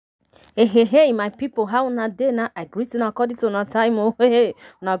Hey, my people, how una day now? I greet you according to una time. Oh, hey,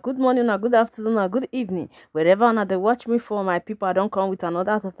 una good morning, una good afternoon, una good evening. Wherever una they watch me for, my people, I don't come with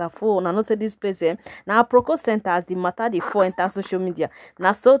another phone. I not say this place here. Now, Proco Center as the matter the four enter social media.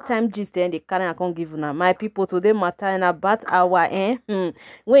 Now, so time gist and the carry I can't give una. My people, today matter in about our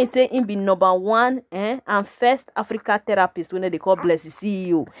when you say in be number one and first Africa therapist when they call bless the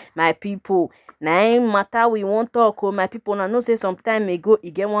CEO. My people. Na im matter we wan talk. Oh, my people, na know say some time ago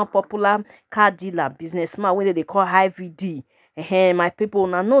e get one popular car dealer businessman wey they call IVD. My people,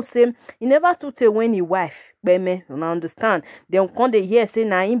 na know say e never too tey when e wife kpeme. Una understand? Dem come dey hear say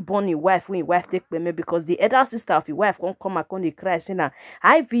na im born im wife when im wife take kpeme because the elder sister of im wife come and come dey cry say na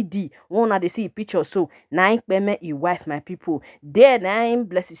IVD one una dey see im picture so na im kpeme im wife. My people, there na im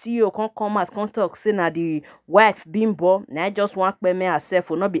blessing CEO come out come talk say na the wife Bimbo na im just wan kpeme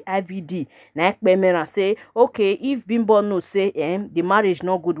herself, no be IVD na im kpeme am. Say okay, if Bimbo know say the marriage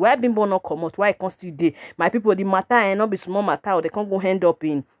no good, why Bimbo no comot, why e come still dey? My people, the matter no be small matter. They can't go end up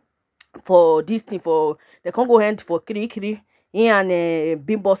in for this thing, for they can't go end for kiri. He and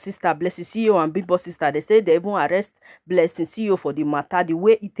Bimbo sister, Blessing CEO and Bimbo sister, they say they even arrest Blessing CEO for the matter, the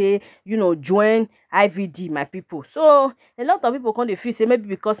way it join IVD, my people. So a lot of people come dey feel say maybe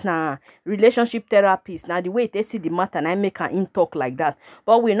because na relationship therapist, now the way they see the matter, and I make her in talk like that.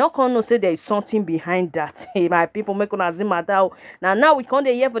 But we not gonna say there is something behind that. Hey, my people, make una see matter. Now we come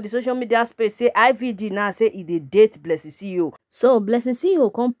dey hear for the social media space say IVD now say e dey date Blessing CEO. So Blessing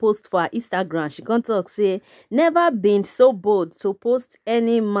CEO come post for her Instagram. She come talk say never been so bold to post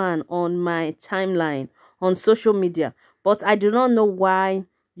any man on my timeline on social media, but I do not know why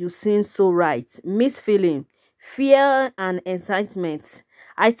you seem so right. Mixed feeling, fear and excitement.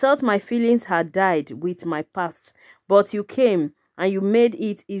 I thought my feelings had died with my past, but you came and you made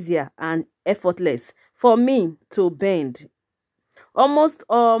it easier and effortless for me to bend almost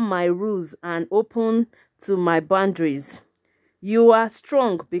all my rules and open to my boundaries. You are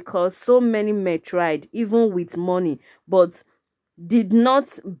strong because so many men tried, even with money, but did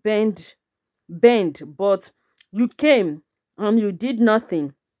not bend, but you came and you did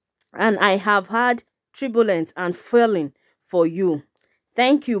nothing. And I have had turbulence and failing for you.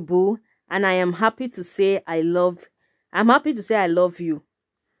 Thank you, boo. And I'm happy to say I love you.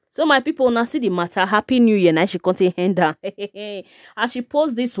 So my people, now see the matter. Happy New Year. Now she contain hand. As she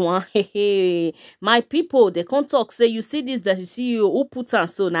post this one, my people, they can't talk. Say you see this blessing CEO who put on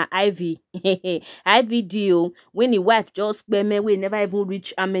so now Ivy. Ivy deal when the wife just me we never even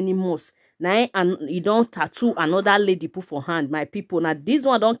reach how many months. Now and you don't tattoo another lady put for hand. My people, now this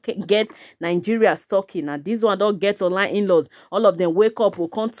one don't get Nigeria stalking. Now this one don't get online in-laws. All of them wake up or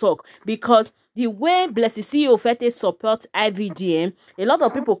can't talk because the way Blessing CEO Fete support IVDM, a lot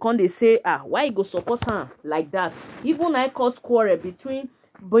of people come they say, why you go support her like that? Even I cause quarrel between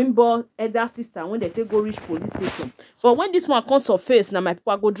Bimbo elder sister when they take go reach police station. But when this one comes surface, now my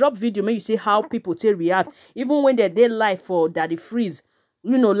people, I go drop video, make you see how people take react. Even when they live for Daddy Freeze,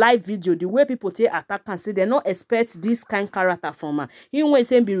 live video, the way people take attack and say they not expect this kind character from her. Even when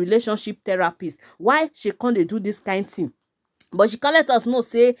say be relationship therapist, why she can't they do this kind thing? But she can let us know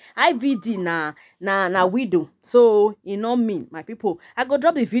say IVD na widow. So you know me, my people. I go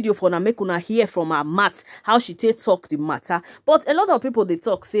drop the video for now, make una hear from her mouth how she take talk the matter. But a lot of people they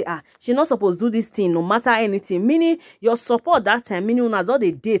talk say she not supposed to do this thing no matter anything. Meaning your support that time, meaning una don't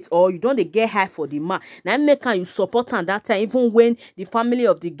they date or you don't they get high for the man. Now make you support her that time, even when the family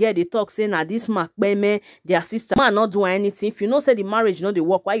of the girl they talk say na this man their sister man not do anything. If you know say the marriage not they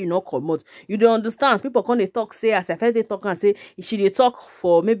work, why you not come out? You don't understand. People come they talk say as I felt they talk and say she dey talk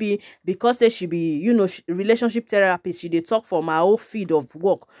for maybe because say she be relationship therapist, she dey talk for my whole field of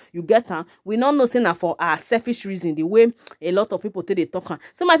work. You get her? We not know say na for her selfish reason, the way a lot of people take dey talk her.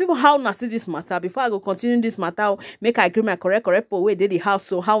 So my people, how una see this matter? Before I go continue this matter, make I agree my correct people wey dey the house.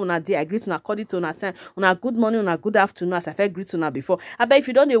 So how una dey? I greet una according to una time. Una good morning, una good afternoon as I first greet una before. I bet if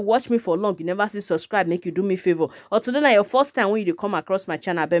you don't dey watch me for long, you never see subscribe, make you do me favor. Or today na your first time when you dey come across my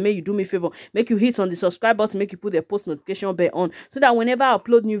channel, I bet make you do me favor, make you hit on the subscribe button, make you put the post notification bell on, so that whenever I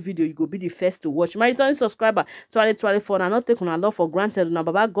upload new video, you go be the first to watch. My returning subscriber, 2024, and not take una love for granted. Now,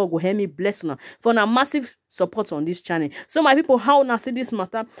 Baba God will help me bless una for na massive support on this channel. So my people, how una see this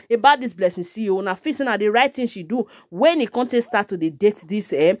matter about this blessing CEO? Una feel say na the right thing she do when it contest start to the date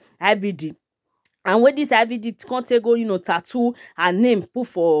this IVD, and when this IVD can't go tattoo her name put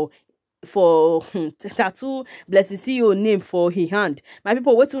for for tattoo Blessing CEO name for his hand. My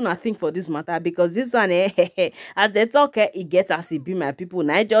people, what una think for this matter? Because this one as they talk e get as e be, my people.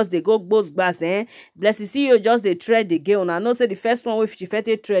 Now just they go both glass Blessing CEO just they tread the game. Una know say the first one with she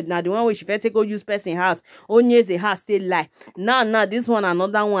fete tread, now the one with she fete go use person house only the house still lie. Now this one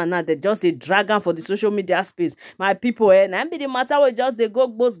another one, now they just they drag am for the social media space. My people, now be the matter where just they go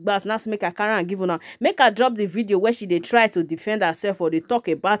both glass. Now make a carry and give una, make her drop the video where she they try to defend herself or they talk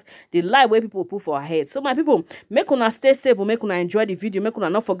about the lie where people put for her head. So my people, make una stay safe, make una enjoy the video, make una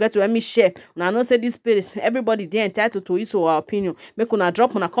not forget to let me share. Una know say this place, everybody they entitled to his or her opinion. Make una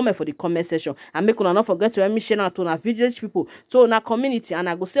drop una comment for the comment section, and make una not forget to let me share now to una village people, to una community, and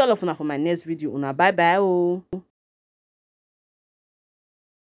I go see all of una for my next video. Una bye bye. Oh.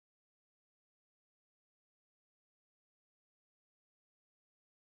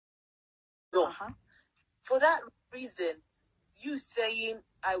 For that reason, you saying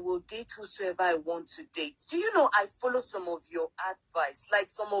I will date whosoever I want to date. Do you know I follow some of your advice, like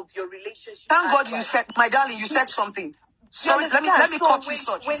some of your relationship Thank advice. God you said, my darling, you said something. Sorry, let me cut you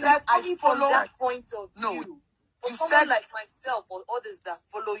short. When I follow that point of no, view, for you someone said, like myself or others that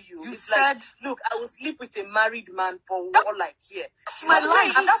follow you, you it's said, like, look, I will sleep with a married man for all I care. That's my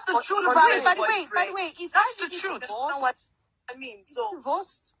life, and that's the truth about it. By the way, is that's the truth. What I mean, so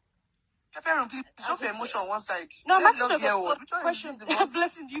divorced? Pepper, please drop your emotion on one side. No, I'm asking a question.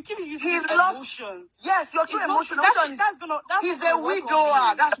 Blessing, you keep using He's emotions. Yes, you're too emotional. He's a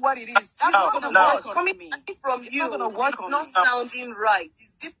widower. That's what it is. That's not going to work coming from you. It's not sounding right.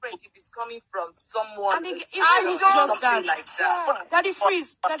 It's different if it's coming from someone. And it's I don't something like that. Daddy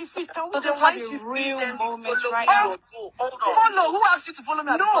Freeze, can we just have a real moment right now? Follow. Who asked you to follow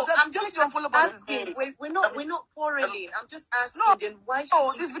me? No, I'm just asking. We're not quarreling. I'm just asking. Then why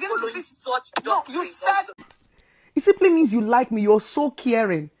should you follow such doctrine? You said it simply means you like me. You're so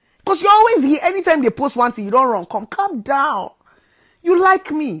caring. Because you're always here. Anytime they post one thing, you don't run. Calm down. You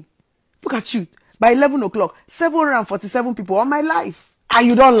like me. Look at you. By 11 o'clock, 747 people on my life. And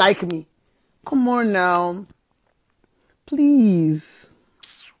you don't like me. Come on now. Please.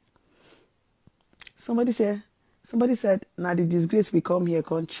 Somebody said, now the disgrace we come here,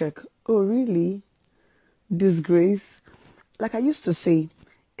 can't check. Oh, really? Disgrace? Like I used to say,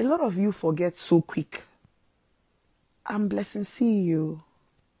 a lot of you forget so quick. I'm Blessing CEO.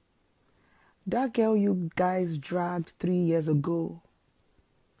 That girl you guys dragged 3 years ago,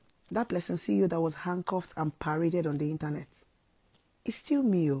 that Blessing CEO that was handcuffed and paraded on the internet, it's still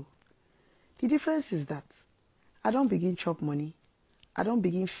me. Oh. The difference is that I don't begin chop money. I don't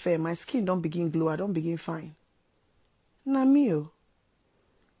begin fair. My skin don't begin glow. I don't begin fine. Na me. Oh.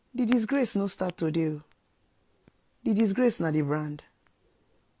 The disgrace no start today. Oh. The disgrace na the brand.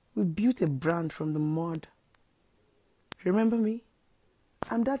 We built a brand from the mud. Remember me?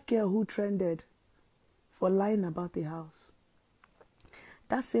 I'm that girl who trended for lying about the house.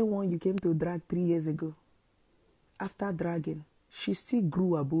 That same one you came to drag 3 years ago. After dragging, she still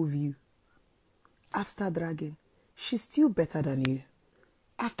grew above you. After dragging, she's still better than you.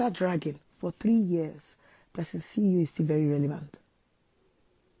 After dragging for 3 years, Blessing CEO is still very relevant.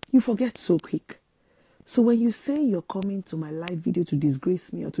 You forget so quick. So when you say you're coming to my live video to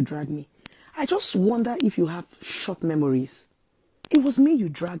disgrace me or to drag me, I just wonder if you have short memories. It was me you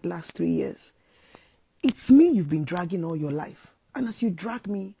dragged last 3 years. It's me you've been dragging all your life. And as you drag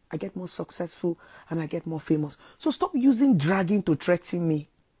me, I get more successful and I get more famous. So stop using dragging to threaten me.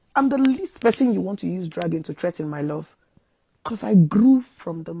 I'm the least person you want to use dragging to threaten my love. Because I grew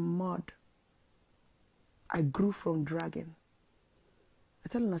from the mud. I grew from dragging. I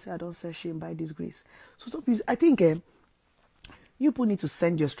tell them I say I don't sell shame by disgrace. So stop using. I think you people need to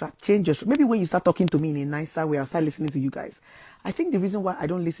change your maybe when you start talking to me in a nicer way, I'll start listening to you guys. I think the reason why I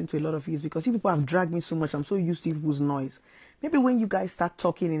don't listen to a lot of you is because you people have dragged me so much. I'm so used to people's noise. Maybe when you guys start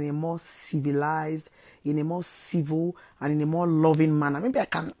talking in a more civilized, in a more civil, and in a more loving manner, maybe I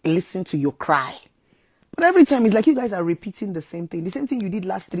can listen to your cry. But every time it's like you guys are repeating the same thing you did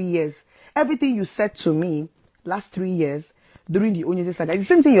last 3 years. Everything you said to me last 3 years during the Onyeze saga, it's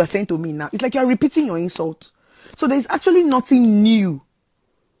the same thing you are saying to me now. It's like you're repeating your insult. So there's actually nothing new.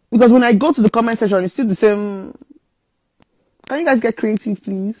 Because when I go to the comment section, it's still the same. Can you guys get creative,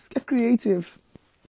 please? Get creative.